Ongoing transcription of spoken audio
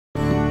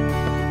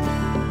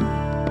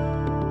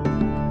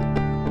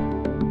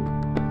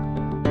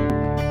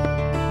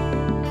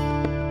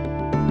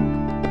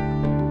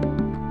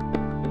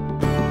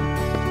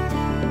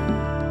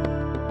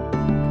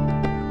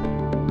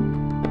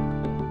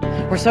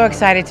We're so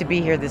excited to be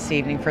here this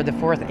evening for the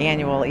 4th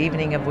annual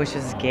Evening of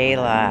Wishes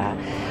Gala.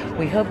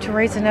 We hope to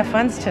raise enough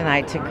funds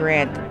tonight to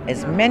grant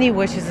as many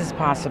wishes as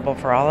possible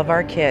for all of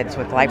our kids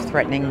with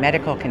life-threatening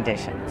medical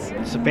conditions.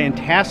 It's a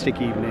fantastic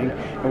evening,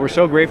 and we're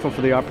so grateful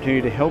for the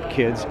opportunity to help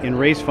kids and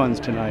raise funds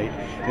tonight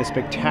in a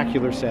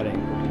spectacular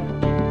setting.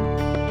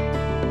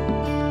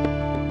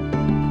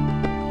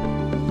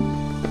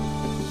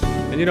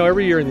 And you know,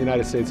 every year in the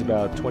United States,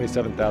 about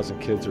 27,000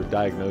 kids are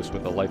diagnosed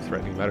with a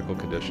life-threatening medical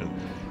condition.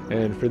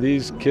 And for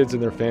these kids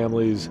and their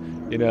families,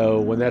 you know,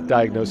 when that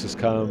diagnosis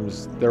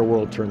comes, their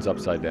world turns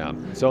upside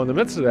down. So in the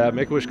midst of that,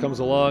 Make-A-Wish comes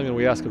along and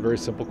we ask a very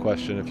simple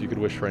question: if you could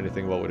wish for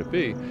anything, what would it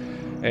be?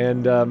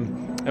 And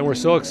we're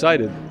so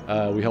excited.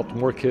 We helped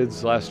more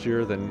kids last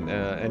year than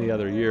any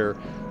other year,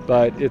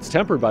 but it's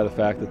tempered by the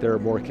fact that there are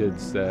more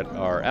kids that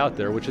are out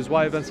there, which is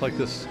why events like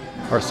this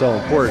are so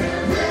important.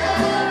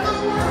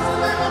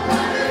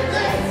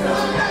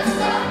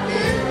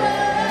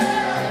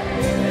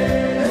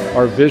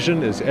 Our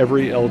vision is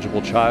every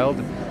eligible child,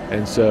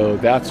 and so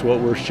that's what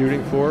we're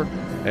shooting for,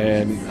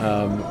 and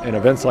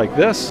events like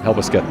this help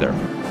us get there.